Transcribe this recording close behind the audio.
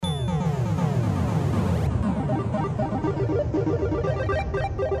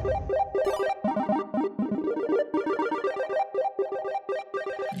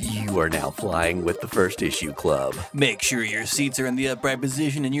You are now flying with the First Issue Club. Make sure your seats are in the upright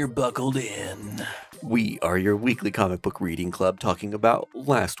position and you're buckled in. We are your weekly comic book reading club talking about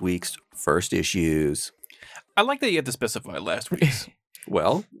last week's first issues. I like that you had to specify last week's.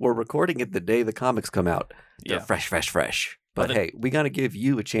 Well, we're recording it the day the comics come out. They're fresh. But hey, we got to give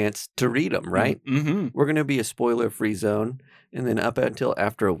you a chance to read them, right? Mm-hmm. We're going to be a spoiler-free zone, and then up until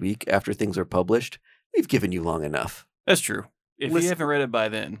after a week after things are published, we've given you long enough. That's true. If you haven't read it by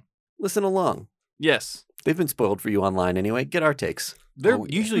then. Listen along. Yes. They've been spoiled for you online anyway. Get our takes. They're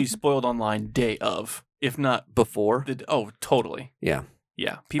usually spoiled online day of, if not before. Totally. Yeah.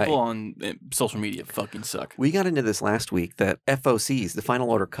 Yeah. People on social media fucking suck. We got into this last week that FOCs, the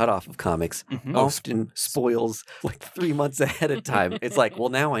final order cutoff of comics, often spoils like 3 months ahead of time. It's like, well,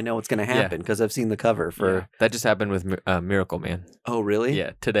 now I know what's going to happen because I've seen the cover for... Yeah. That just happened with Miracle Man. Oh, really?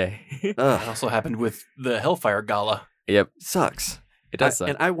 Yeah, today. That also happened with the Hellfire Gala. Yep. Sucks. It does suck.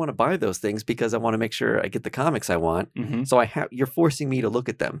 And I want to buy those things because I want to make sure I get the comics I want. Mm-hmm. So you're forcing me to look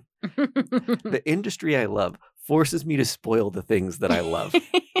at them. The industry I love forces me to spoil the things that I love.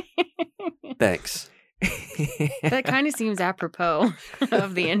 Thanks. That kind of seems apropos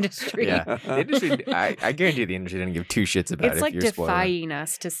of the industry. Yeah. The industry, I guarantee the industry doesn't give two shits about it. It's like if you're spoiling. defying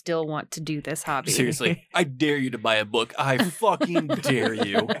us to still want to do this hobby. Seriously, I dare you to buy a book. I fucking dare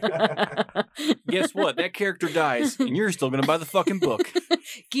you. Guess what? That character dies, and you're still going to buy the fucking book.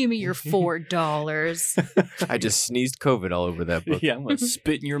 Give me your $4. I just sneezed COVID all over that book. Yeah, I'm going to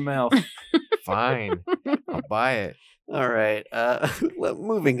spit in your mouth. Fine. I'll buy it. All right.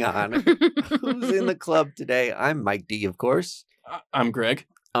 Moving on. Who's in the club today? I'm Mike D, of course. I'm Greg.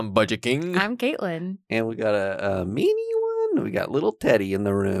 I'm Budget King. I'm Caitlin. And we got a meanie one. We got little Teddy in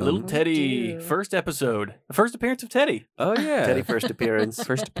the room. Little Teddy. First episode. The first appearance of Teddy. Oh, yeah. Teddy first appearance.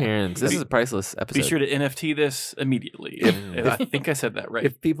 First appearance. This is a priceless episode. Be sure to NFT this immediately. I think I said that right.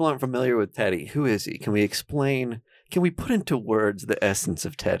 If people aren't familiar with Teddy, who is he? Can we explain? Can we put into words the essence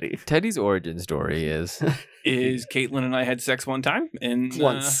of Teddy? Teddy's origin story is Caitlin and I had sex one time. And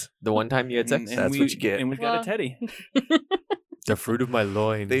once. The one time you had sex? That's what you get. And we got a Teddy. The fruit of my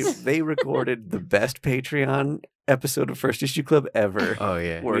loins. They recorded the best Patreon episode of First Issue Club ever. Oh,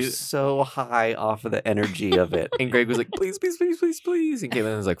 yeah. We're so high off of the energy of it. And Greg was like, please. And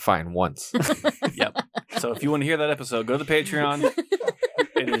Caitlin was like, fine, once. Yep. So if you want to hear that episode, go to the Patreon.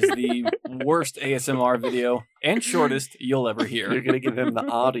 It is the worst ASMR video and shortest you'll ever hear. You're going to give him the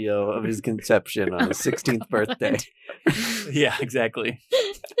audio of his conception on his 16th birthday. Yeah, exactly.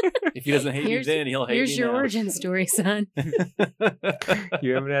 If he doesn't hate you then, he'll hate you Here's your now. origin story, son.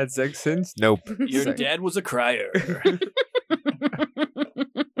 You haven't had sex since? Nope. Your dad was a crier.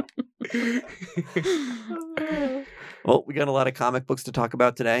 Well, we got a lot of comic books to talk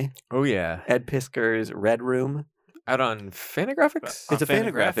about today. Oh, yeah. Ed Pisker's Red Room. Out on Fantagraphics? It's a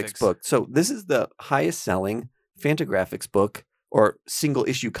Fantagraphics book. So this is the highest selling Fantagraphics book or single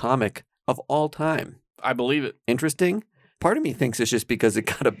issue comic of all time. I believe it. Interesting. Part of me thinks it's just because it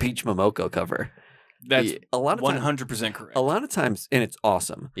got a Peach Momoko cover. That's a lot of 100% correct. A lot of times, and it's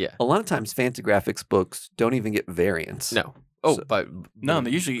awesome. Yeah. A lot of times Fantagraphics books don't even get variants. No. Oh, So- but No,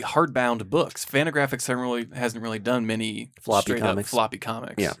 they're usually hardbound books. Fantagraphics hasn't really done many Floppy straight up comics. floppy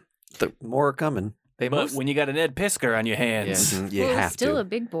comics. Yeah. The more are coming. they But most. when you got an Ed Pisker on your hands, You Well, have it's still to. a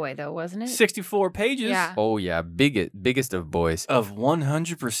big boy, though, wasn't it? 64 pages Yeah. Oh, yeah. Biggest of boys. of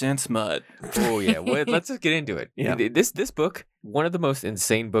 100% smut. Oh, yeah. Well, let's just get into it. Yeah. This book, one of the most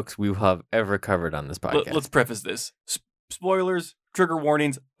insane books we have ever covered on this podcast. Let's preface this. Spoilers, trigger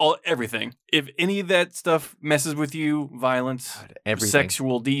warnings, everything. If any of that stuff messes with you, violence, Everything.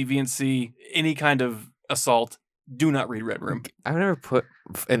 sexual deviancy, any kind of assault, do not read Red Room. I've never put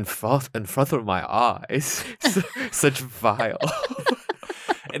in front of my eyes such vile.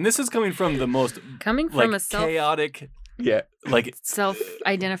 And this is coming from the most Coming from a chaotic, Yeah.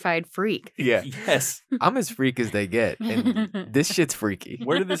 self-identified freak. Yeah. yes. I'm as freak as they get. And this shit's freaky.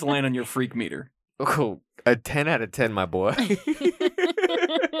 Where did this land on your freak meter? Oh, a 10 out of 10, my boy.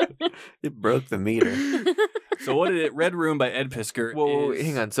 It broke the meter. So what did it? Red Room by Ed Pisker. Whoa, is-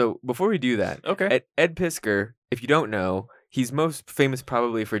 hang on. So before we do that, Okay. Ed Pisker, if you don't know, he's most famous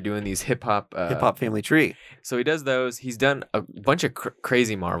probably for doing these hip hop. Hip Hop Family Tree. So he does those. He's done a bunch of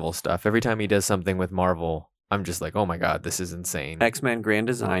crazy Marvel stuff. Every time he does something with Marvel, I'm just like, oh my God, this is insane. X-Men Grand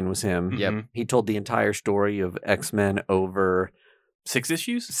Design was him. Yep. Mhm. He told the entire story of X-Men over 6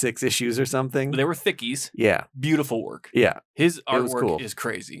 issues? 6 issues or something. They were thickies. Yeah. Beautiful work. Yeah. His was artwork cool. is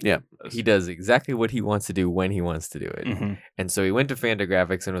crazy. Yeah. He does exactly what he wants to do when he wants to do it. Mhm. And so he went to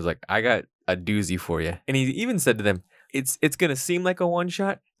Fantagraphics and was like, I got a doozy for you. And he even said to them, it's gonna seem like a one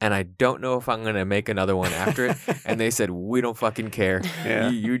shot, and I don't know if I'm gonna make another one after it. And they said, we don't fucking care. Yeah.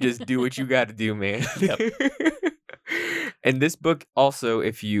 You just do what you got to do, man. Yep. And this book also,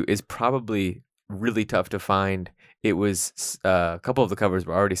 is probably really tough to find. It was a couple of the covers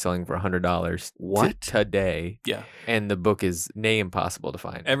were already selling for $100. What? Today? Yeah. And the book is near impossible to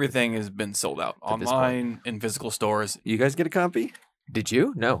find. Everything has been sold out To this online, in physical stores. You guys get a copy? Did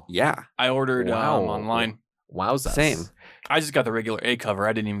you? No. Yeah. I ordered Wow. online. Wowza. Same. I just got the regular A cover.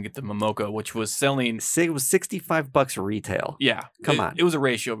 I didn't even get the Momoka, which was selling. It was $65 retail. Yeah. Come on. It was a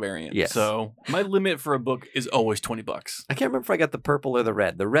ratio variant. Yes. So my limit for a book is always $20. I can't remember if I got the purple or the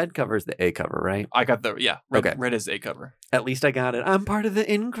red. The red cover is the A cover, right? I got the, red, Okay. red is A cover. At least I got it. I'm part of the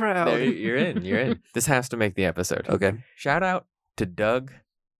in crowd. There, you're in. You're in. This has to make the episode. Okay. Shout out to Doug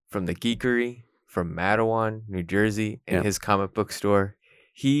from the Geekery from Matawan, New Jersey, and Yep. his comic book store.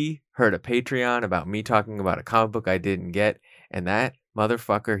 He heard a Patreon about me talking about a comic book I didn't get, and that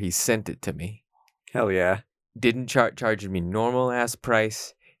motherfucker, he sent it to me. Hell yeah. Didn't charge me normal ass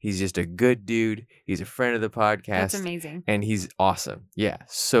price. He's just a good dude. He's a friend of the podcast. That's amazing. And he's awesome. Yeah,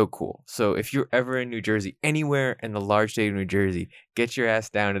 so cool. So if you're ever in New Jersey, anywhere in the large state of New Jersey, get your ass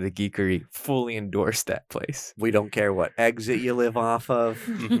down to the Geekery. Fully endorse that place. We don't care what exit you live off of.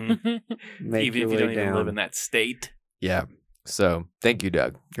 Mhm. Make Even your if you way don't even down. live in that state. Yeah. So thank you,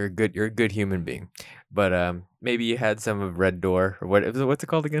 Doug. You're a good human being. But maybe you had some of Red Door or what's it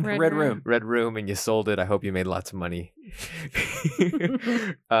called again? Red Room. Red Room, and you sold it. I hope you made lots of money.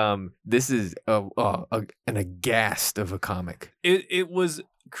 This is an aghast of a comic. It was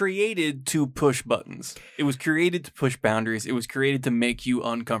created to push buttons. It was created to push boundaries. It was created to make you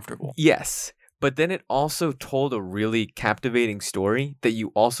uncomfortable. Yes. But then it also told a really captivating story that you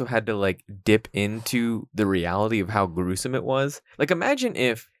also had to like dip into the reality of how gruesome it was. Like imagine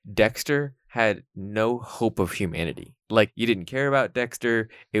if Dexter had no hope of humanity. Like you didn't care about Dexter.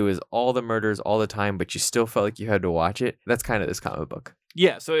 It was all the murders all the time, but you still felt like you had to watch it. That's kind of this comic book.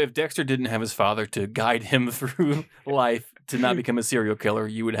 Yeah, so if Dexter didn't have his father to guide him through life to not become a serial killer,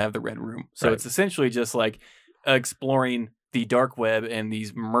 you would have the Red Room. So Right. it's essentially just like exploring the dark web and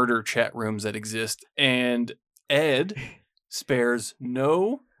these murder chat rooms that exist. And Ed spares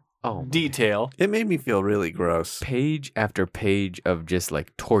no Oh, detail. It made me feel really gross. page after page of just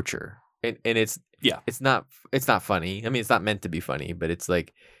like torture. And it's not funny. I mean, it's not meant to be funny, but it's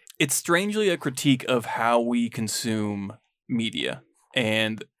like It's strangely a critique of how we consume media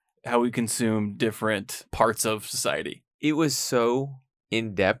and how we consume different parts of society. it was so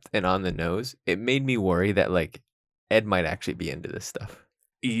in depth and on the nose. It made me worry that like Ed might actually be into this stuff.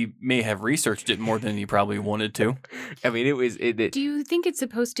 He may have researched it more than he probably wanted to. I mean, it Do you think it's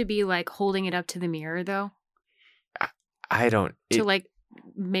supposed to be like holding it up to the mirror though? I don't. To like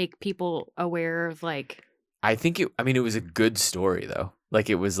make people aware of like I think it was a good story though. Like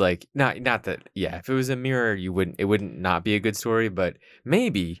it was like not that. Yeah, if it was a mirror, it wouldn't not be a good story. But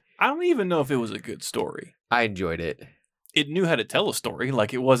maybe I don't even know if it was a good story. I enjoyed it. It knew how to tell a story.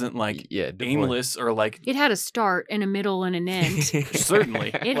 Like it wasn't like Yeah, aimless or like it had a start and a middle and an end.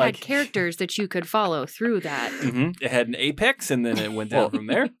 certainly. It Like- had characters that you could follow through that. Mhm. It had an apex and then it went down from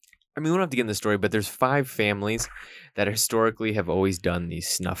there. I mean, we don't have to get in the story, but there's 5 families that historically have always done these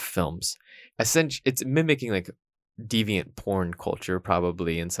snuff films. Essentially, it's mimicking like deviant porn culture,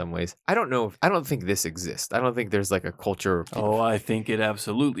 probably in some ways. I don't think this exists. I don't think there's like a culture. Of Oh, I think it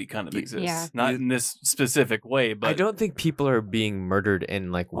absolutely kind of exists. Yeah. Not in this specific way, but I don't think people are being murdered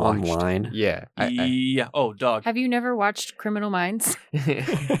and like watched. Online. Yeah. yeah. Oh, dog. Have you never watched Criminal Minds?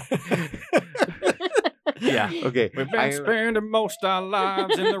 Yeah. Okay. We've been spending most our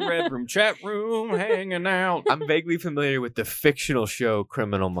lives in the Red Room chat room hanging out. I'm vaguely familiar with the fictional show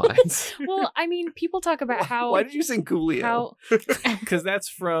Criminal Minds. Well, I mean, people talk about how Why did you sing Coolio? how Because that's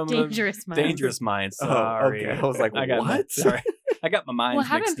from dangerous minds. Dangerous Minds. Oh, Sorry. okay. I was like, got my- what? sorry. I got my mind Well,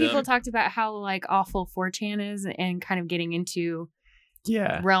 haven't mixed people up. talked about how like awful 4chan is and kind of getting into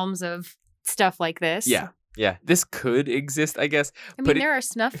Yeah. realms of stuff like this? Yeah. Yeah. This could exist, I guess. I mean, But it- there are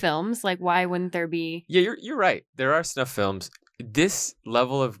snuff films. Like, why wouldn't there be? Yeah, you're right. There are snuff films. This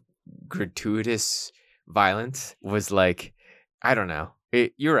level of gratuitous violence was like, I don't know.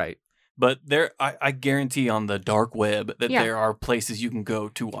 You're right. But I guarantee on the dark web that Yeah. there are places you can go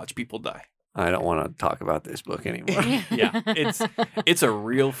to watch people die. I don't want to talk about this book anymore. Yeah, It's a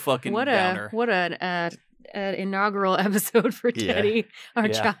real fucking downer. what an inaugural episode for Yeah. Teddy, our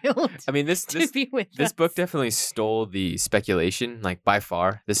Yeah. child, I mean, this to be with this us. book definitely stole the speculation. Like by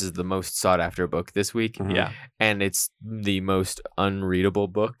far, this is the most sought after book this week. Mhm. Yeah. And it's the most unreadable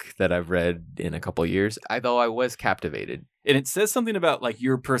book that I've read in a couple years. Though I was captivated. And it says something about like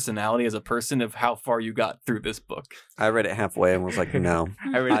your personality as a person of how far you got through this book. I read it halfway and was like, no.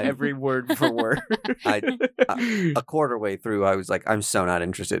 I read every word for word. A quarter way through, I was like, I'm so not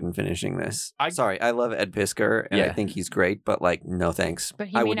interested in finishing this. Sorry, I love Ed Piskor, and I think he's great, but like, no thanks. But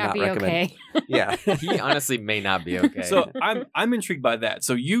he I may would not be recommend. okay. Yeah. He honestly may not be okay. So I'm intrigued by that.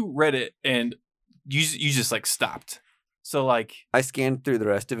 So you read it and you just like stopped. So like I scanned through the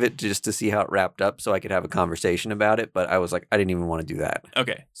rest of it just to see how it wrapped up so I could have a conversation about it, but I was like, I didn't even want to do that.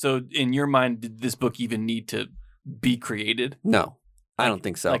 okay. So in your mind, did this book even need to be created? No, I Like- don't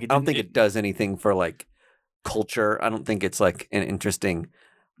think so. like I it don't didn't- think it does anything for like culture. I don't think it's like an interesting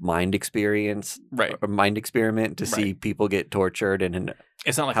mind experience Right. or mind experiment to see Right. people get tortured and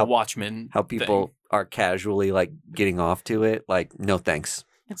It's not like How- a Watchmen. how people are casually like getting off to it. Like, no thanks.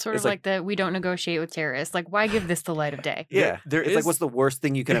 It's sort It's of like the we don't negotiate with terrorists. Like, why give this the light of day? Yeah. there It's is- like, what's the worst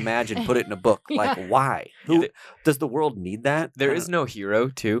thing you can imagine? Put it in a book. Like, why? Who does the world need that? There I is don't- no hero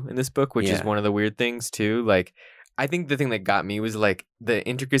too in this book, which is Yeah. one of the weird things too. Like, I think the thing that got me was like the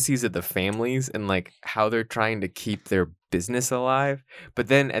intricacies of the families and like how they're trying to keep their business alive. But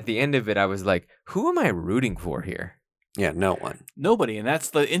then at the end of it, I was like, who am I rooting for here? Yeah, no one. Nobody, and that's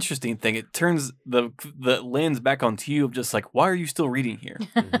the interesting thing. It turns the lens back onto you of just like, why are you still reading here?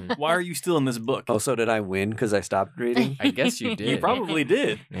 Mhm. Why are you still in this book? Oh, so did I win because I stopped reading? I guess you did. You probably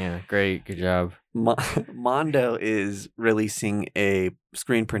did. Yeah, great, good job. Mondo is releasing a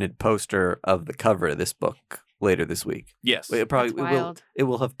screen printed poster of the cover of this book later this week. Yes, It probably That's wild. it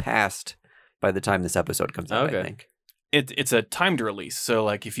will have passed by the time this episode comes out. I Okay. think. it's a timed release. So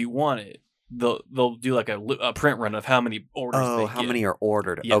like, if you want it, they'll do like a print run of how many orders. Oh, they how get. many are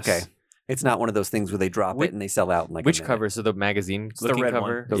ordered? Yes. Okay, it's not one of those things where they drop Which- it and they sell out in like a Which minute. cover? So the magazine the looking red one.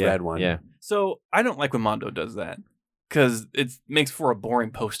 cover? The Yeah, red one. Yeah. So I don't like when Mondo does that because it makes for a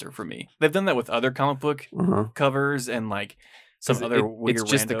boring poster for me. They've done that with other comic book Uh-huh. covers and like some Is it- other weird.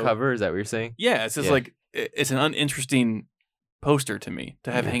 It's just the rando- cover, is that what you're saying? Yeah, it's just Yeah. like it's an uninteresting poster to me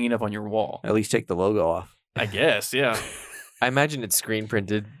to have Yeah. hanging up on your wall. At least take the logo off. I guess, yeah. I imagine it's screen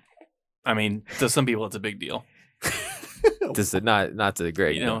printed. I mean, to some people, it's a big deal. Just not to the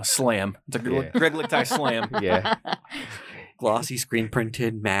great. You know, slam. It's a Yeah. Greg Lichtai slam. Yeah. Glossy screen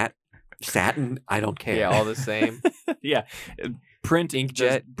printed, matte, satin. I don't care. Yeah, all the same. Yeah, print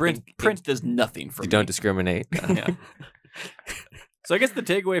Inkjet, Print does nothing for You me. don't discriminate. Yeah. So I guess the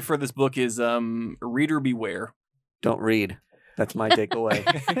takeaway for this book is reader beware. Don't read. That's my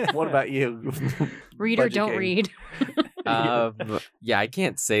takeaway. What about you? Reader, Budget don't King. read. Yeah, I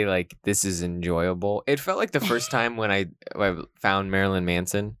can't say like this is enjoyable. It felt like the first time when I found Marilyn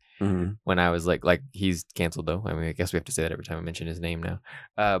Manson Mhm. when I was like he's canceled though. I mean, I guess we have to say that every time I mention his name now.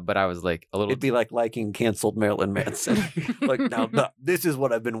 But I was like a little. It'd be like liking canceled Marilyn Manson. Like, now, this is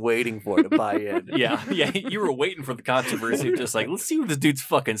what I've been waiting for to buy in. Yeah, yeah. You were waiting for the controversy, just like, let's see what this dude's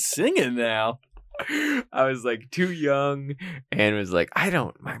fucking singing now. I was like too young and was like,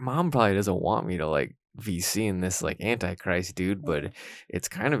 my mom probably doesn't want me to like be seeing this like Antichrist dude, but it's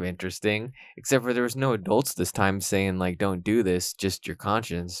kind of interesting. Except for there was no adults this time saying like, don't do this, just your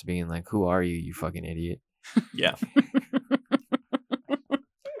conscience being like, who are you, you fucking idiot? Yeah.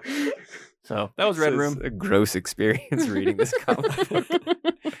 So that was Red This Room. is a gross experience reading this comic book.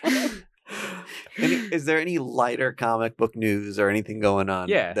 Is there any lighter comic book news or anything going on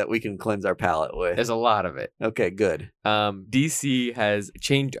Yeah. that we can cleanse our palate with? There's a lot of it. Okay, good. DC has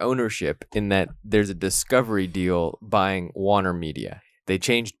changed ownership in that there's a Discovery deal buying Warner Media. They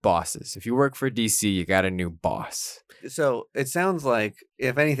changed bosses. If you work for DC, you got a new boss. So it sounds like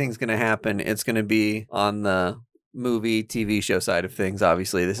if anything's going to happen, it's going to be on the movie, TV show side of things.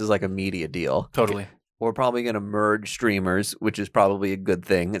 Obviously, this is like a media deal. Totally. We're probably going to merge streamers, which is probably a good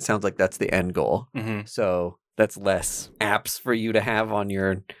thing. It sounds like that's the end goal. Mm-hmm. So that's less apps for you to have on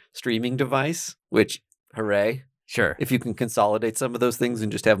your streaming device, which, hooray. Sure. If you can consolidate some of those things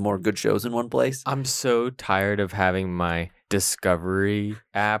and just have more good shows in one place. I'm so tired of having my Discovery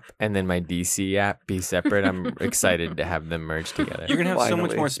app and then my DC app be separate. I'm excited to have them merged together. You're gonna have so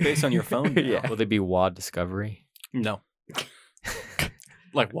much Finally. more space on your phone. Now. Yeah. Will they be WA Discovery? No.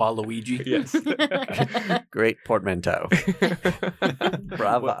 Like Waluigi. Yes. Great portmanteau.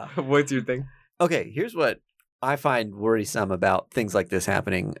 Brava. What's your thing? Okay, here's what I find worrisome about things like this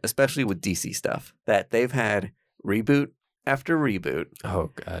happening, especially with DC stuff, that they've had reboot after reboot, Oh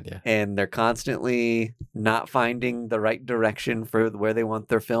God, yeah. and they're constantly not finding the right direction for where they want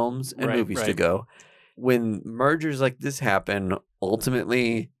their films and Right, movies to right. go. When mergers like this happen,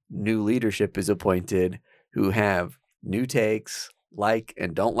 ultimately new leadership is appointed who have new takes, like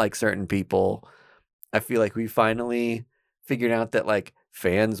and don't like certain people. I feel like we finally figured out that like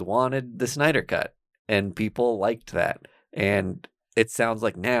fans wanted the Snyder Cut and people liked that. And it sounds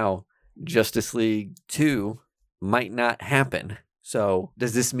like now Justice League 2 might not happen. So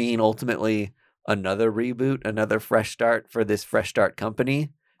does this mean ultimately another reboot, another fresh start for this fresh start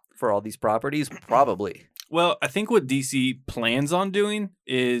company for all these properties? Probably. Well, I think what DC plans on doing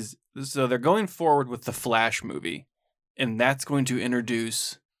is, so they're going forward with the Flash movie, and that's going to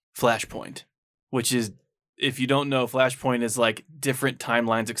introduce Flashpoint, which is, if you don't know, Flashpoint is like different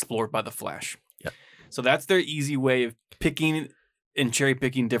timelines explored by the Flash. Yep. So that's their easy way of picking and cherry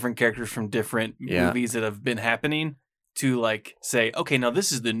picking different characters from different movies that have been happening to like say, okay, now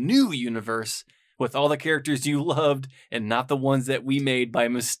this is the new universe with all the characters you loved and not the ones that we made by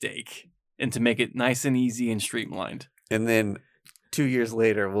mistake, and to make it nice and easy and streamlined. And then 2 years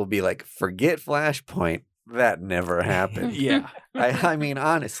later, we'll be like, forget Flashpoint. That never happened. Yeah. I mean,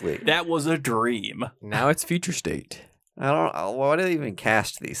 honestly. That was a dream. Now it's future state. I don't. Why do they even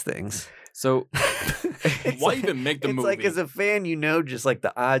cast these things? So It's Why even make the it's movie? like, as a fan, just like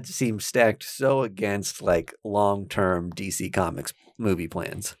the odds seem stacked so against like long-term DC Comics movie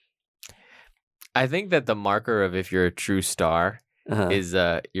plans. I think that the marker of if you're a true star Uh-huh. is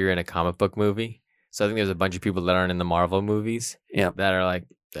you're in a comic book movie. So I think there's a bunch of people that aren't in the Marvel movies Yeah. that are like,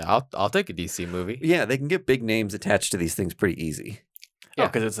 I'll take a DC movie. Yeah, they can get big names attached to these things pretty easy. Yeah, Yeah.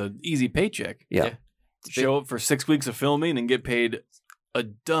 because it's an easy paycheck. Yeah. Yeah. Show up for 6 weeks of filming and get paid a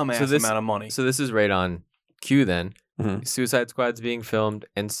dumbass amount of money. So this is right on cue then. Mhm. Suicide Squad's being filmed,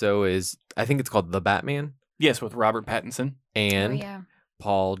 and so is, I think it's called The Batman, Yes, with Robert Pattinson and Oh, yeah.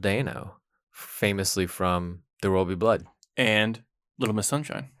 Paul Dano, famously from There Will Be Blood. and Little Miss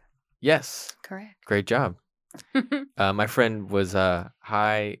Sunshine. Yes, Correct. great job. My friend was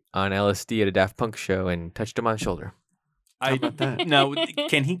high on LSD at a Daft Punk show and touched him on the shoulder. about that? Now,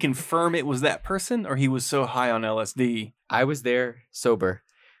 can he confirm it was that person, or he was so high on LSD? I was there sober.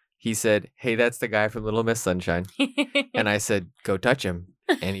 He said, "Hey, that's the guy from Little Miss Sunshine," and I said, "Go touch him,"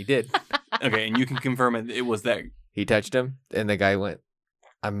 and he did. Okay, and you can confirm it was that. He touched him, and the guy went.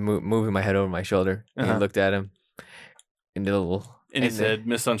 I'm moving my head over my shoulder, and he Uh-huh. looked at him, and did a little. And he then- said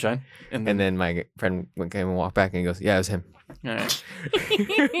Miss Sunshine. And then my friend came and walked back, and he goes, "Yeah, it was him." All right.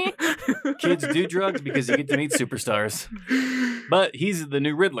 Kids do drugs because you get to meet superstars. But he's the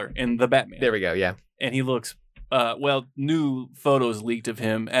new Riddler in The Batman. There we go. Yeah. And he looks, new photos leaked of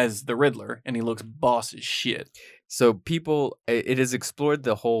him as the Riddler, and he looks boss as shit. So people, it has explored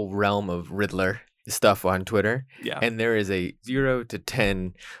the whole realm of Riddler stuff on Twitter, Yeah. and there is a 0 to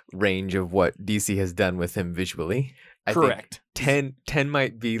 10 range of what DC has done with him visually. I think Correct. 10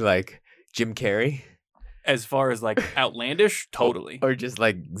 might be like Jim Carrey, As far as like outlandish, totally. or just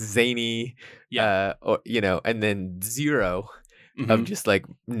like zany, or and then 0 of Mhm. just like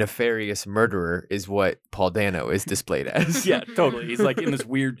nefarious murderer is what Paul Dano is displayed as. Yeah, totally. He's like in this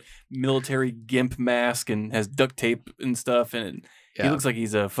weird military gimp mask and has duct tape and stuff, and he Yeah. looks like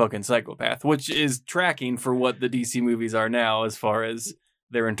he's a fucking psychopath, which is tracking for what the DC movies are now as far as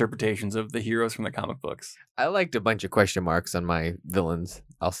their interpretations of the heroes from the comic books. I liked a bunch of question marks on my villains,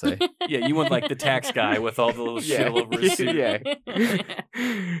 I'll say. Yeah, you want like the tax guy with all the little shit all over his suit. Yeah.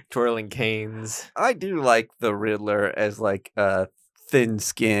 Twirling canes. I do like the Riddler as like a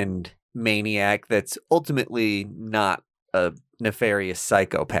thin-skinned maniac that's ultimately not a nefarious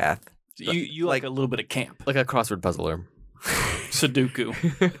psychopath. You like a little bit of camp. Like a crossword puzzler. Sudoku.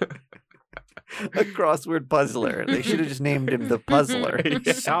 A crossword puzzler. They should have just named him the Puzzler.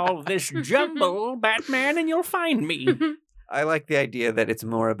 Solve this jumble, Batman, and you'll find me. I like the idea that it's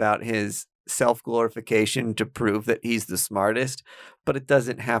more about his self-glorification to prove that he's the smartest, but it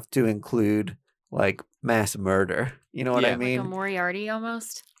doesn't have to include like mass murder. You know what Yeah. I Like a mean? Moriarty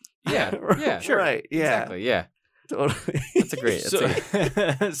almost. Yeah. Yeah. Sure. Right. Yeah. Exactly. Yeah. Totally. That's a great.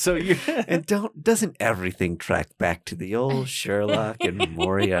 So you And doesn't everything track back to the old Sherlock and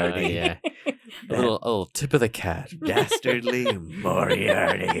Moriarty? yeah. A little tip of the cat. Dastardly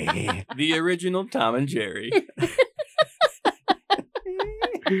Moriarty. the original Tom and Jerry.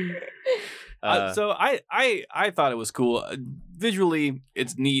 So I thought it was cool. Visually,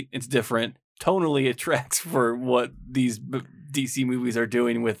 it's neat. It's different. Tonally, it tracks for what these DC movies are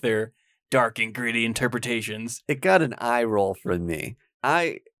doing with their dark and gritty interpretations. It got an eye roll from me.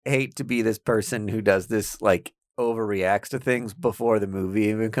 I hate to be this person who does this, like, overreacts to things before the movie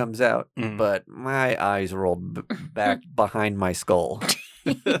even comes out, Mm. but my eyes rolled back behind my skull.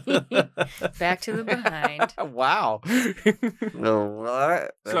 Back to the behind. Wow. Oh,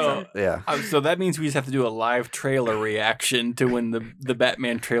 what? So- yeah. So that means we just have to do a live trailer reaction to when the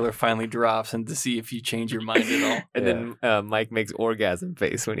Batman trailer finally drops, and to see if you change your mind at all. And then Mike makes orgasm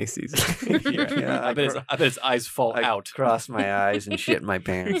face when he sees it. Yeah, I bet his eyes fall I out. cross my eyes and shit my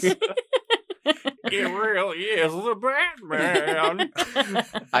pants. It really is the Batman.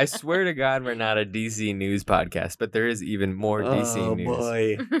 I swear to God, we're not a DC news podcast, but there is even more DC news.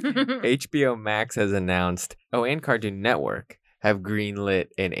 Boy. HBO Max has announced, and Cartoon Network have greenlit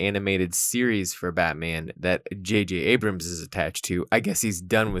an animated series for Batman that J.J. Abrams is attached to. I guess he's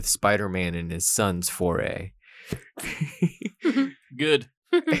done with Spider-Man and his son's foray. Good.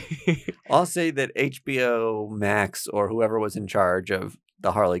 I'll say that HBO Max or whoever was in charge of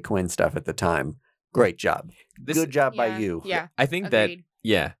the Harley Quinn stuff at the time, great job. Good job by you. Yeah. I think Agreed.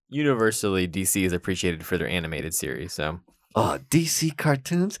 that, universally DC is appreciated for their animated series. So Oh, DC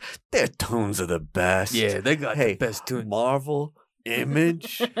cartoons, their tunes are the best. they got Hey, best tunes. Marvel,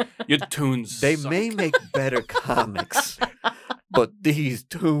 Image, Your tunes they suck. may make better comics, but these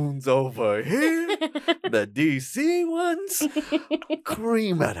tunes over here, the DC ones,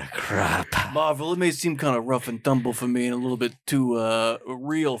 cream of the crap. Marvel, it may seem kind of rough and tumble for me and a little bit too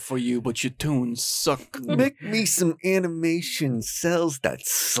real for you, but your tunes suck. Make me some animation cells that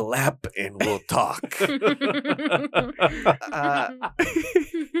slap and we'll talk.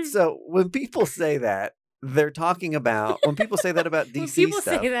 So when people say that, they're talking about, when people say that about When DC people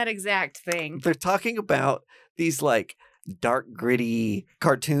stuff, say that exact thing. they're talking about these like dark, gritty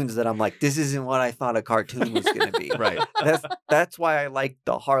cartoons that I'm like, this isn't what I thought a cartoon was going to be. Right. That's why I like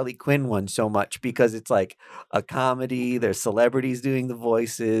the Harley Quinn one so much, because it's like a comedy. There's celebrities doing the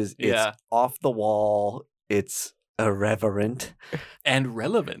voices. Yeah. It's off the wall. It's irreverent. And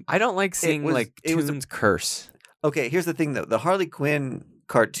relevant. I don't like seeing was- like it was a- tunes curse. Okay, here's the thing though. The Harley Quinn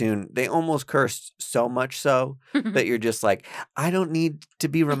cartoon, they almost cursed so much so that you're just like, I don't need to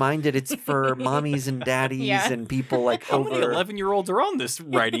be reminded it's for mommies and daddies Yeah. and people like How many over 11-year-olds are on this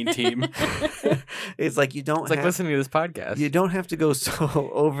writing team? It's like you don't It's like have, listening to this podcast. you don't have to go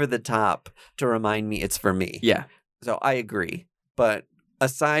so over the top to remind me it's for me. Yeah. So I agree. But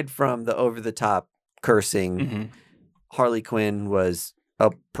aside from the over the top cursing, Mhm. Harley Quinn was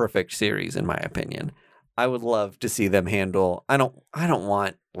a perfect series in my opinion. I would love to see them handle. I don't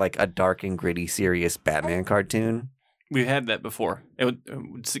want like a dark and gritty serious Batman cartoon. We've had that before. It would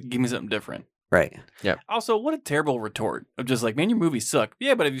give me something different. Right. Also, what a terrible retort of just like, man, your movies suck.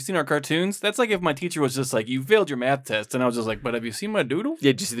 Yeah, but have you seen our cartoons? That's like if my teacher was just like, you failed your math test. And I was just like, but have you seen my doodle?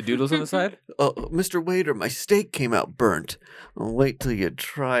 Yeah, did you see the doodles on the side? Mr. Waiter, my steak came out burnt. Wait till you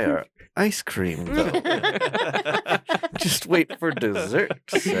try our ice cream though. Just wait for dessert,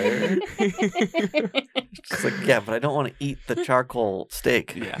 sir. It's like, yeah, but I don't want to eat the charcoal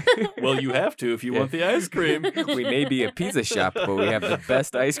steak. Yeah. Well, you have to if you want the ice cream. We may be a pizza shop, but we have the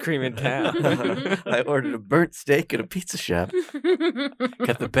best ice cream in town. I ordered a burnt steak at a pizza shop.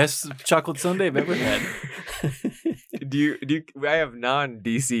 Got the best chocolate sundae I've ever had. do you I have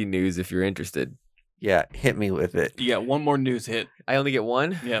non-DC news if you're interested. Yeah, hit me with it. You got one more news hit. I only get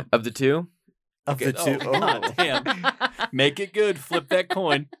one Yeah. of the two. Of the two, Oh, God damn. Make it good. Flip that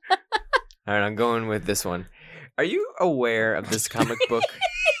coin. All right, I'm going with this one. Are you aware of this comic book?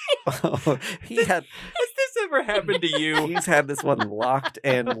 He had Has this ever happened to you? he's had this one locked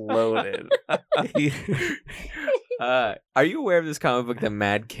and loaded. He- Are you aware of this comic book that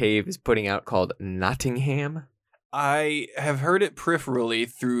Mad Cave is putting out called Nottingham? I have heard it peripherally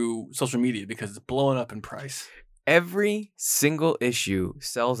through social media because it's blowing up in price. Every single issue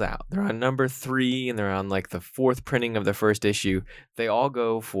sells out. They're on number 3 and they're on like the 4th printing of the first issue. They all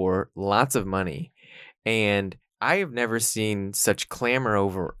go for lots of money. And I have never seen such clamor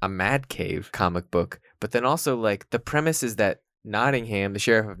over a Mad Cave comic book. But then also like the premise is that Nottingham, the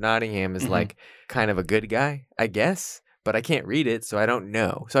sheriff of Nottingham, is Mhm. like kind of a good guy, I guess. But I can't read it, so I don't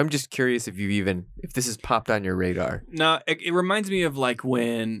know. So I'm just curious if if this has popped on your radar. No, it reminds me of like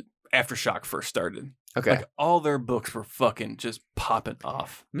when Aftershock first started. Okay. Like all their books were fucking just popping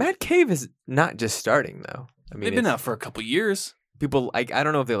off. Mad Cave is not just starting though. I mean, They've been it's- out for a couple years. people like, I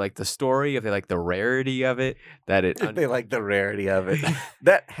don't know if they like the story, if they like the rarity of it, that it they like the rarity of it.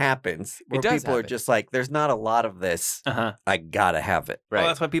 That happens. Where does people are happen. just like, there's not a lot of this. Uh-huh. I gotta have it. right. Well,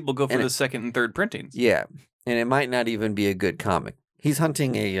 that's why people go for And the it- second and third printings. Yeah. And it might not even be a good comic. He's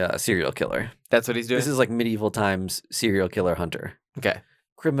hunting a serial killer. That's what he's doing. This is like medieval times serial killer hunter. Okay.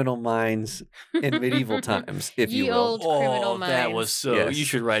 Criminal minds in medieval times, if Ye you will. old criminal that minds. was so. Yes. You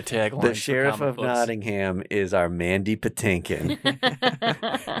should write taglines. The for sheriff comic of books. Nottingham is our Mandy Patinkin.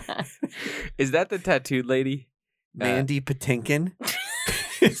 Is that the tattooed lady? Mandy Patinkin?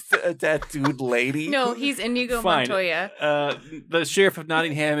 Is a tattooed lady? No, he's Inigo Fine. Montoya, The sheriff of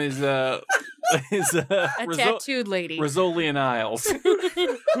Nottingham is a tattooed lady. Rizzoli and Isles.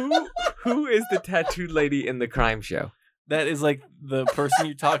 Who is the tattooed lady in the crime show? That is like the person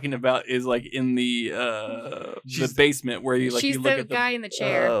you're talking about is like in the basement where you like She's you look the at the, guy in the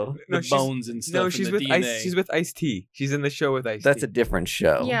chair. Oh, the bones and stuff. No, and she's the with DNA. She's with Ice-T. She's in the show with Ice-T. that's a different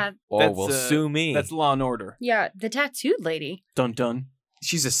show. Yeah, Oh, That's, well, sue me. That's Law and Order. yeah, the tattooed lady. Dun dun.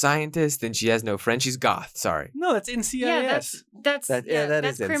 She's a scientist and she has no friends. She's goth. Sorry. No, that's NCIS. Yeah, that's That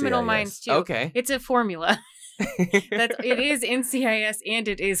that's is Criminal NCIS. Minds too. Okay. It's a formula. It is NCIS and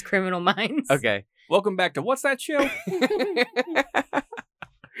it is Criminal Minds. Okay. Welcome back to What's That Show?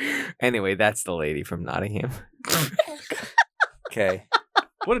 Anyway, that's the lady from Nottingham. Okay.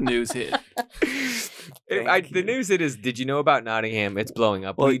 What a news hit. Thank The you. news it is, did you know about Nottingham? It's blowing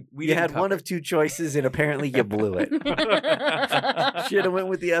up. Well, we you didn't had cover one it. of two choices, and apparently you blew it. Should have went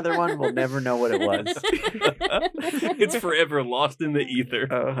with the other one. We'll never know what it was. It's forever lost in the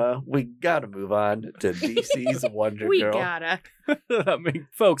ether. We gotta move on to DC's Wonder We Girl. gotta. I mean,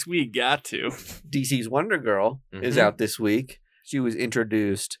 folks, we got to. DC's Wonder Girl is Mhm. out this week. She was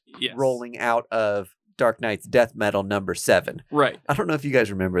introduced Yes. rolling out of Dark Knight's Death Metal #7. Right. I don't know if you guys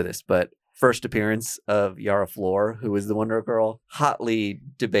remember this, but first appearance of Yara Flor, who is the Wonder Girl, hotly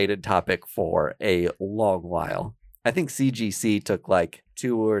debated topic for a long while. I think CGC took like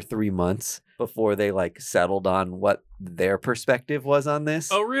 2 or 3 months before they like settled on what their perspective was on this.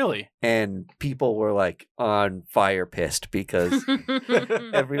 Oh, really? And people were like on fire pissed because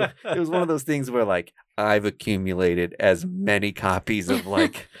everyone, it was one of those things where like I've accumulated as many copies of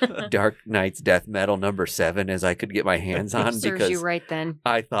like Dark Knight's Death Metal #7 as I could get my hands on Serves because you right then.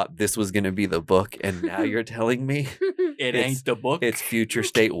 I thought this was going to be the book, and now you're telling me It It's- ain't the book. it's Future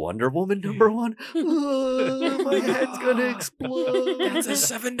State Wonder Woman #1? Oh, my head's going to explode. That's a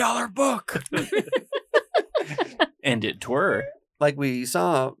 $7 book. And it twere. Like we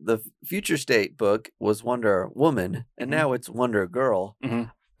saw, the Future State book was Wonder Woman, and now it's Wonder Girl.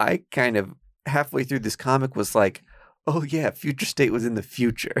 Mhm. I kind of, halfway through this comic, was like, oh yeah, Future State was in the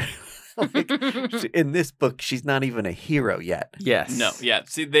future. Like, in this book, she's not even a hero yet. Yes. No, yeah.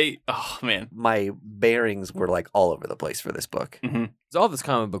 See, oh, man. My bearings were like all over the place for this book. So all this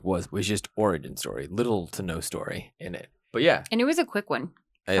comic book was just origin story, little to no story in it. But yeah, And it was a quick one.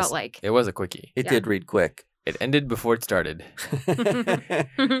 it's- Felt like. it was a quickie. It Yeah. did read quick. It ended before it started.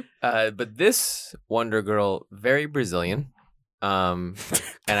 But this Wonder Girl, very Brazilian. And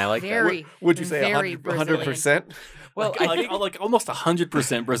I like that. Very. Would you say Very 100%? Well, Like, I think, like almost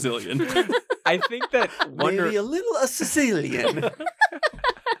 100% Brazilian. I think that Wonder Maybe a little a Sicilian.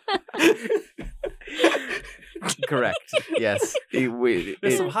 correct. Yes.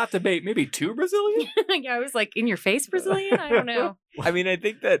 There's some hot debate. Maybe too Brazilian? Yeah, I was like, in your face, Brazilian? I don't know. I mean, I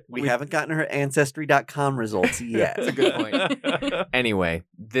think that We haven't gotten her Ancestry.com results yet. That's a good point. Anyway,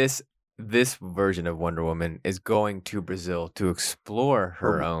 this version of Wonder Woman is going to Brazil to explore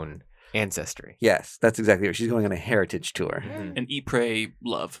her own ancestry. Yes, that's exactly right. She's going on a heritage tour. Mhm. And eat, pray,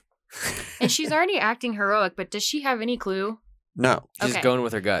 love. And she's already acting heroic, but does she have any clue? No. She's Okay. going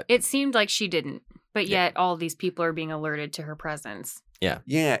with her gut. It seemed like she didn't, but Yeah. yet all these people are being alerted to her presence. Yeah,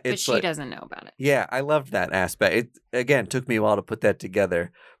 But it's she like, doesn't know about it. yeah, I loved that aspect. It again took me a while to put that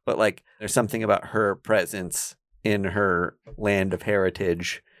together, but like there's something about her presence in her land of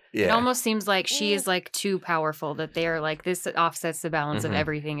heritage. It Yeah. almost seems like she is like too powerful that they are like, this offsets the balance Mhm. of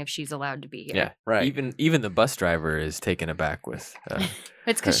everything if she's allowed to be here. Yeah. Right. Even the bus driver is taken aback with.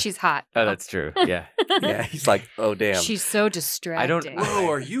 It's because she's hot. Oh, that's true. Yeah. Yeah, he's like, "Oh damn." She's so distracting. Whoa,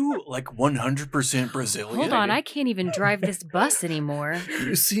 are you like 100% Brazilian? Hold on, I can't even drive this bus anymore.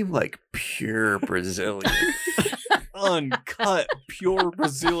 You seem like pure Brazilian. Uncut, pure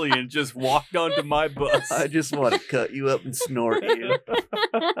Brazilian just walked onto my bus. I just want to cut you up and snort you.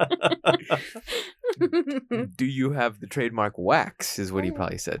 Do you have the trademark wax? Is what he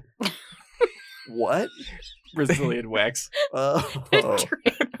probably said. What? Brazilian wax. Oh.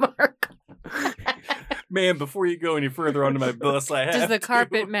 Trademark. Man, before you go any further onto my bus, I have Does the to.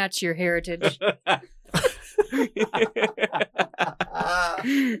 carpet match your heritage?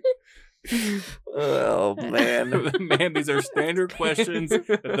 Oh man. Man, these are standard questions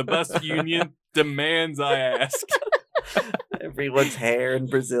that the bus union demands I ask. Everyone's hair in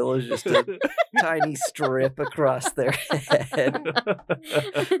Brazil is just a tiny strip across their head.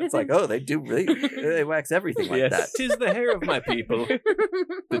 It's like, oh, they wax everything like Yes. that. Tis the hair of my people.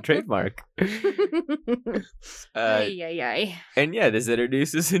 The trademark. Ay, ay, ay. And yeah, this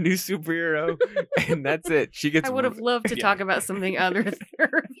introduces a new superhero, and that's it. She gets. I would have loved to Yeah. talk about something other than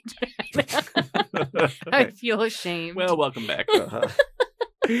her vagina. I feel ashamed. Well, welcome back. Uh-huh.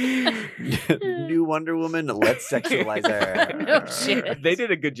 New Wonder Woman, let's sexualize her. No shit. They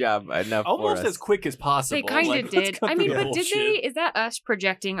did a good job enough Almost for us. as quick as possible. They kind of Like, let's did. cut I through mean, the but did bullshit. they? Is that us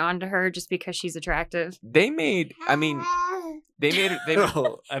projecting onto her just because she's attractive? They made. I mean, they made.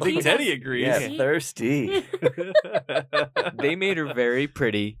 I think Teddy agrees. Yeah, thirsty. They made her very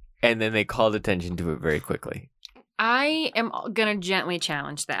pretty, and then they called attention to it very quickly. I am gonna gently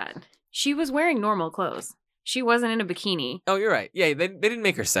challenge that. She was wearing normal clothes. She wasn't in a bikini. Oh, you're right. Yeah, they didn't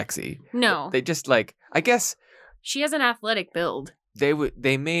make her sexy. No, They just like. I guess she has an athletic build.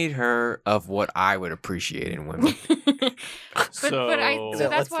 they made her of what I would appreciate in women. So, Yeah,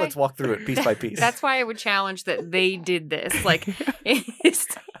 that's why let's walk through it piece by piece. that's why I would challenge that they did this. Like,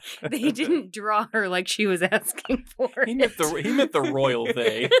 they didn't draw her like she was asking for he it. meant the royal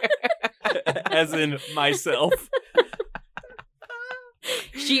they, as in myself.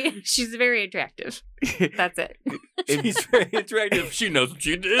 She's very attractive. That's it. She's very attractive. She knows what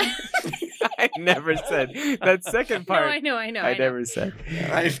she did. I never said that second No, part. I know. I know. never said.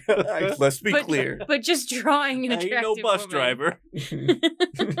 Let's be clear. But just drawing an I attractive ain't no bus woman. driver.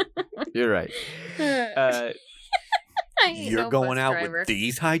 You're right. I ain't You're no going bus out driver. with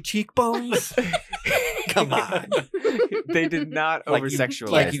these high cheekbones? Come on. They did not Like you- over sexualize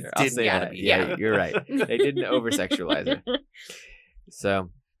like you her. I'll didn't say gotta that. be. Yeah, Yeah. you're right. They didn't over sexualize her. So,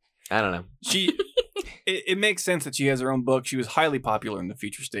 I don't know. It makes sense that she has her own book. She was highly popular in the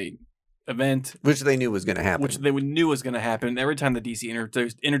Future State event, Which they knew was going to happen. which they knew was going to happen. Every time the DC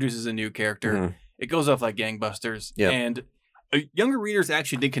introduces a new character, Mhm. it goes off like gangbusters. Yep. And younger readers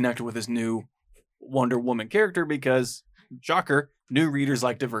actually did connect with this new Wonder Woman character because, shocker, new readers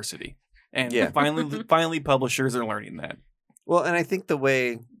like diversity. And Yeah. finally, publishers are learning that. Well, and I think the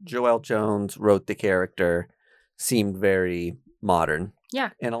way Joelle Jones wrote the character seemed very modern.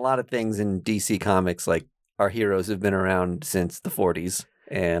 Yeah. And a lot of things in DC Comics, like our heroes have been around since the 40s,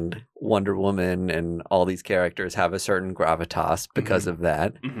 and Wonder Woman and all these characters have a certain gravitas because of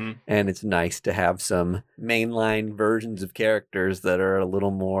that. Mm-hmm. And it's nice to have some mainline versions of characters that are a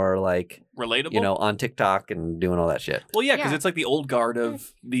little more like, Relatable? you know, on TikTok and doing all that shit. Well, yeah, because Yeah. it's like the old guard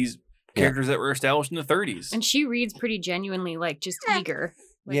of these Yeah. characters that were established in the 30s. And she reads pretty genuinely, like just eager.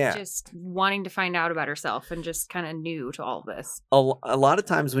 Like Yeah. just wanting to find out about herself and just kind of new to all of this. A lot of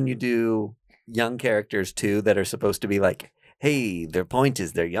times when you do young characters too that are supposed to be like, hey, their point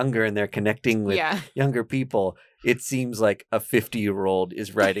is they're younger and they're connecting with Yeah. younger people, it seems like a 50-year-old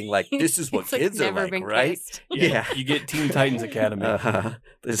is writing like, this is what It's, like, kids are never like, been right? kissed. Yeah. You get Teen Titans Academy.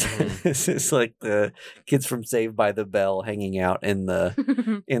 This is like the kids from Saved by the Bell hanging out in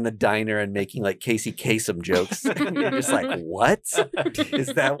the diner and making like Casey Kasem jokes. You're just like, what?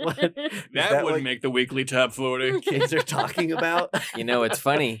 Is that what that that wouldn't what- make the weekly top 40. kids are talking about? You know, it's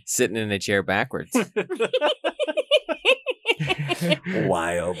funny sitting in a chair backwards.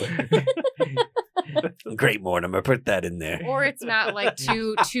 Wild. Great, Mortimer. Put that in there. Or it's not like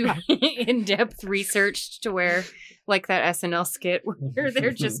too in-depth research to where like that SNL skit where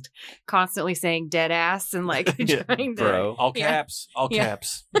they're just constantly saying dead ass and like Yeah, trying to bro. All Yeah. caps. All Yeah.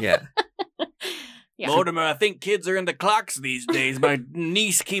 caps. Yeah. Yeah. Mortimer, I think kids are into clocks these days. My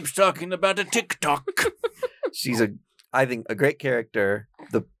niece keeps talking about a TikTok. She's I think a great character.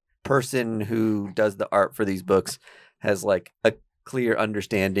 The person who does the art for these books has like a clear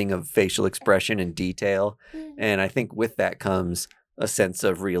understanding of facial expression and detail. And I think with that comes a sense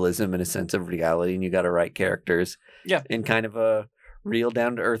of realism and a sense of reality. And you got to write characters in kind of a real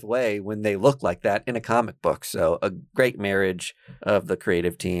down to earth way when they look like that in a comic book. So a great marriage of the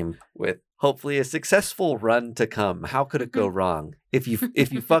creative team with hopefully a successful run to come. How could it go wrong? If you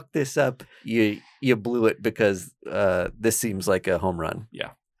fuck this up, you blew it because this seems like a home run.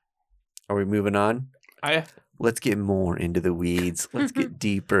 Yeah. Are we moving on? Let's get more into the weeds. Let's get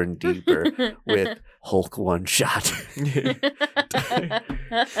deeper and deeper with Hulk One Shot.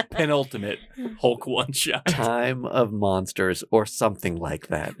 Penultimate Hulk one shot. Time of Monsters or something like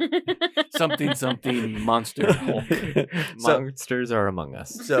that. Something monster Hulk. Monsters are among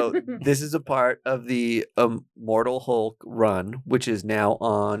us. So this is a part of the Immortal Hulk run, which is now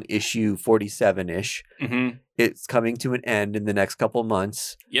on issue 47-ish. Mm-hmm. It's coming to an end in the next couple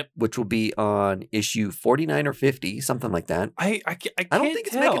months. Yep. Which will be on issue 49 or 50, something like that. I can't I don't think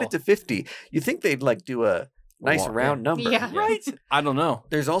it's making it to 50. You think they'd like do a nice Well, round number. Yeah. Right? I don't know.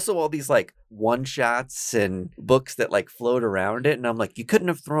 There's also all these like one shots and books that like float around it. And I'm like, you couldn't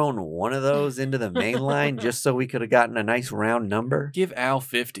have thrown one of those into the main line just so we could have gotten a nice round number. Give Al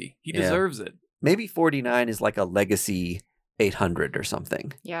 50. He Yeah. deserves it. Maybe 49 is like a legacy 800 or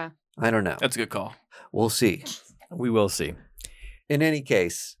something. Yeah. I don't know. That's a good call. We'll see. We will see. In any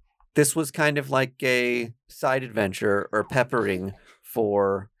case, this was kind of like a side adventure or peppering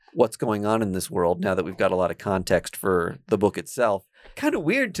for what's going on in this world now that we've got a lot of context for the book itself. Kind of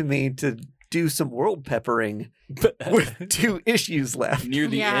weird to me to do some world peppering with 2 issues left. Near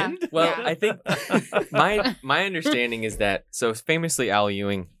the Yeah. end? Well, Yeah. I think my understanding is that so famously Al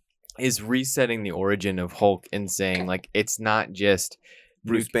Ewing is resetting the origin of Hulk and saying like it's not just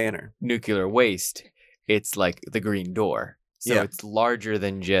Bruce Banner. nuclear waste, it's like the Green Door. So Yeah. it's larger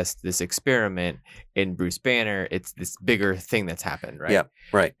than just this experiment in Bruce Banner. It's this bigger thing that's happened, right? Yeah,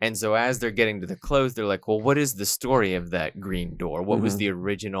 right. And so as they're getting to the close, they're like, well, what is the story of that Green Door? What was the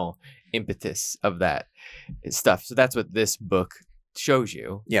original impetus of that stuff? So that's what this book shows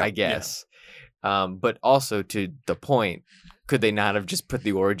you, Yeah. I guess. But also to the point, could they not have just put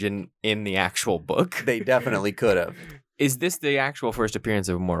the origin in the actual book? They definitely could have. Is this the actual first appearance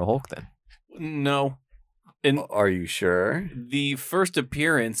of Immortal Hulk then? No. And Are you sure? the first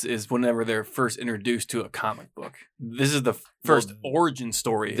appearance is whenever they're first introduced to a comic book. This is the first origin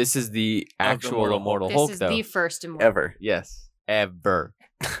story. This is the Of the actual Immortal This Hulk, is though. the first immortal. Ever. Yes, ever.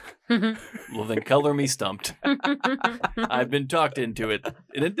 Well, then color me stumped. I've been talked into it,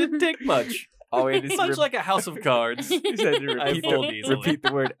 and it didn't take much. Oh, it is Much like a house of cards. You said to I repeat, fold the, easily. repeat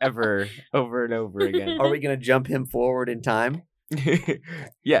the word ever over and over again. Are we going to jump him forward in time?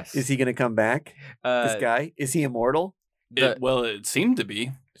 Yes. Is he going to come back? This guy? Is he immortal? Well, it seemed to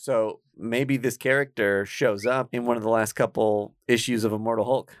be. So maybe this character shows up in one of the last couple issues of Immortal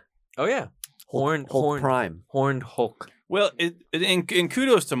Hulk. Oh yeah, Hulk Prime. Horned Hulk. Well, and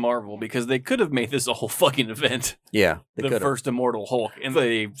kudos to Marvel because they could have made this a whole fucking event. Yeah, they The could have. first Immortal Hulk, and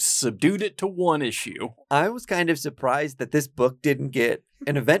they subdued it to 1 issue. I was kind of surprised that this book didn't get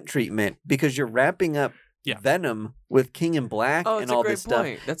an event treatment because you're wrapping up Yeah. Venom with King in Black Oh, and that's a all great this stuff.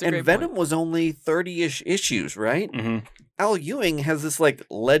 point. That's a And great Venom point. was only 30-ish issues, right? Mm-hmm. Al Ewing has this like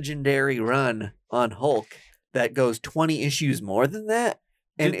legendary run on Hulk that goes 20 issues more than that.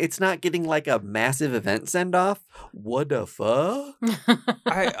 And it's not getting like a massive event send off. What the fuck?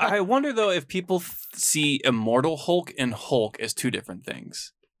 I wonder though if people see Immortal Hulk and Hulk as 2 different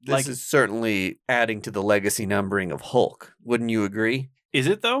things. This Like- is certainly adding to the legacy numbering of Hulk. Wouldn't you agree? Is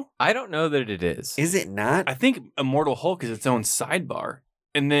it though? I don't know that it is. Is it not? I think Immortal Hulk is its own sidebar.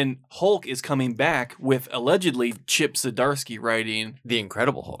 And then Hulk is coming back with allegedly Chip Zdarsky writing The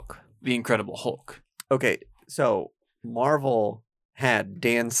Incredible Hulk. The Incredible Hulk. Okay, so Marvel had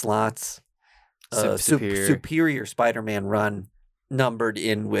Dan Slott's Superior. Superior Spider-Man run numbered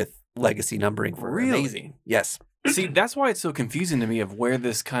in with legacy numbering for Really? Amazing. Yes, See, that's why it's so confusing to me of where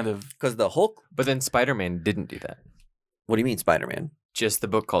this kind of because the Hulk. But then Spider-Man didn't do that. What do you mean, Spider-Man? Just the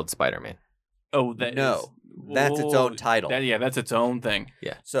book called Spider-Man. No, that's its own title. That's its own thing.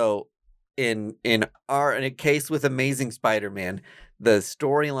 So, in a case with Amazing Spider-Man, the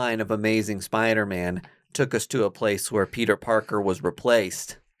storyline of Amazing Spider-Man took us to a place where Peter Parker was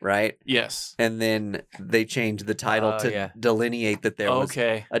replaced, right? Yes. And then they changed the title to yeah. delineate that there was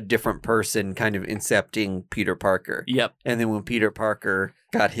Okay. a different person kind of incepting Peter Parker. Yep. And then when Peter Parker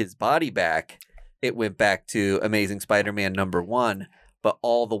got his body back, it went back to Amazing Spider-Man #1, but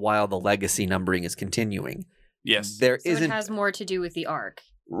all the while the legacy numbering is continuing. Yes. There So it isn't has more to do with the arc.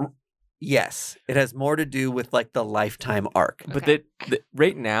 Yes, it has more to do with like the lifetime arc. But Okay.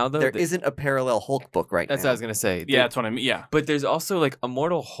 right now, though, There isn't a parallel Hulk book right that's now. what I was going to say. Yeah, that's what I mean. Yeah. But there's also like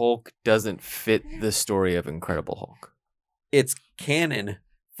Immortal Hulk doesn't fit the story of Incredible Hulk. It's canon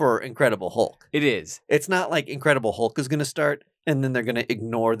for Incredible Hulk. It is. It's not like Incredible Hulk is going to start and then they're going to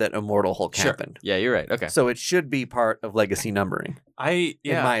ignore that Immortal Hulk happened. Yeah, you're right. Okay. So it should be part of legacy numbering. I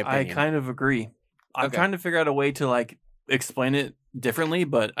my I opinion. kind of agree. I'm Okay. trying to figure out a way to like explain it differently,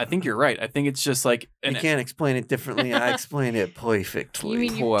 but I think you're right. I think it's just like You can't explain it differently. I explain it perfectly. You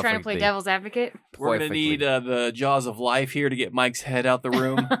mean you're trying to play Perfectly. devil's advocate? we're gonna need the jaws of life here to get Mike's head out the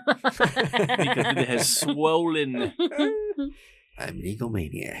room because it has swollen. I'm an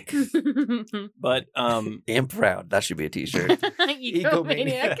egomaniac. But And proud. That should be a t-shirt.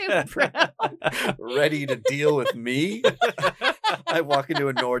 Egomaniac and proud. Ready to deal with me? I walk into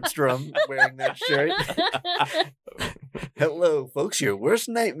a Nordstrom wearing that shirt. Hello, folks. Your worst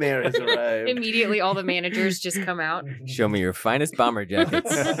nightmare has arrived. Immediately, all the managers just come out. Show me your finest bomber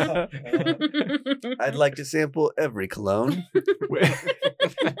jackets. I'd like to sample every cologne.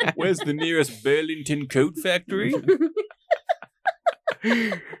 where's the nearest Burlington coat factory?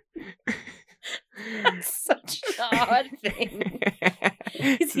 That's such an odd thing.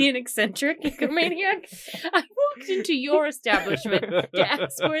 Is he an eccentric egomaniac? I walked into your establishment to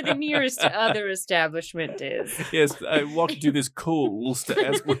ask where the nearest other establishment is. Yes, I walked into this Kohl's to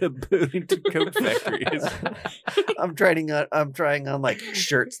ask where the Burlington Coat Factory is. I'm trying on like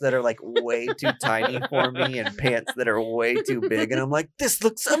shirts that are like way too tiny for me and pants that are way too big, and I'm like, this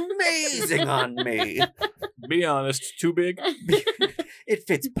looks amazing on me. Be honest, too big? It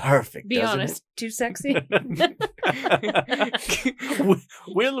fits perfect. Be doesn't honest, too sexy.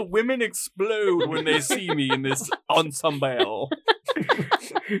 Will women explode when they see me in this ensemble?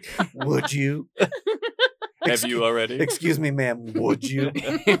 it? Would you? Have you already? Excuse me, ma'am. Would you?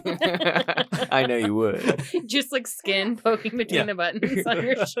 I know you would. Just like skin poking between Yeah. the buttons on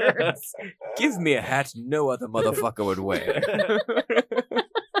your shirts. Give me a hat no other motherfucker would wear.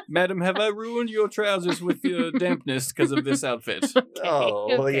 Madam, have I ruined your trousers with your dampness because of this outfit? Oh,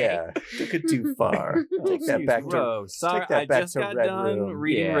 well, okay. yeah. Took it too far. Take that back to. Bro, sorry, take that I back just to got Red done Room.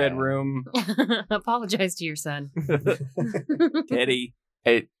 reading Yeah. Red Room. Apologize to your son. Teddy.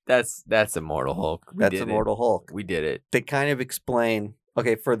 Hey, that's Immortal Hulk. We That's did Immortal Hulk. We did it. They kind of explain.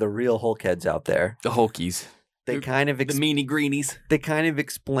 Okay, for the real Hulk heads out there, The Hulkies. they kind of The meanie greenies. they kind of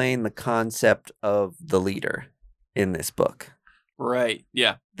explain the concept of the leader in this book. Right.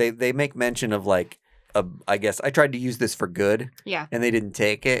 Yeah. They make mention of like I guess I tried to use this for good Yeah. and they didn't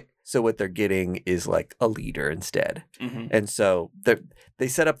take it. So what they're getting is like a leader instead. Mm-hmm. And so they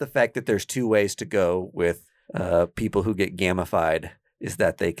set up the fact that there's two ways to go with people who get gamified, is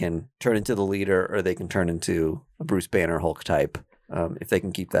that they can turn into the leader or they can turn into a Bruce Banner Hulk type if they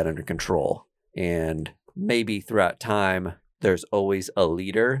can keep that under control. And maybe throughout time, there's always a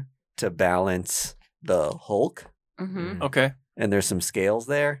leader to balance the Hulk. Mm-hmm. Okay. And there's some scales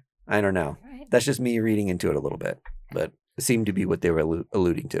there. I don't know. Right. That's just me reading into it a little bit, but it seemed to be what they were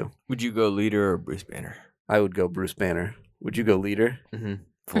alluding to. Would you go leader or Bruce Banner? I would go Bruce Banner. Would you go leader? Mm-hmm.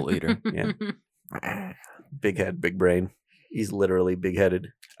 Full leader. Yeah. Big head, big brain. He's literally big headed.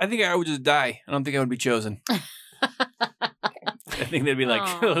 I think I would just die. I don't think I would be chosen. I think they'd be like,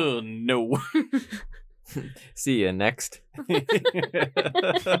 Aw. oh, no. See ya next.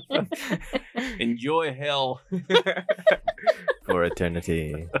 Enjoy hell. For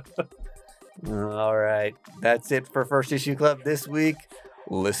eternity. All right. That's it for First Issue Club this week.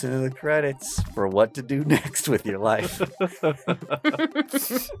 Listen to the credits for what to do next with your life.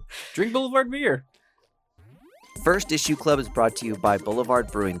 Drink Boulevard beer. First Issue Club is brought to you by Boulevard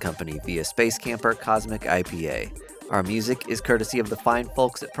Brewing Company via Space Camper Cosmic IPA. Our music is courtesy of the fine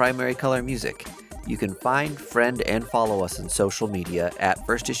folks at Primary Color Music. You can find, friend, and follow us on social media at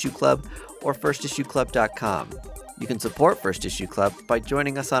First Issue Club or firstissueclub.com. You can support First Issue Club by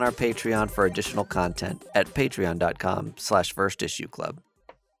joining us on our Patreon for additional content at patreon.com/firstissueclub.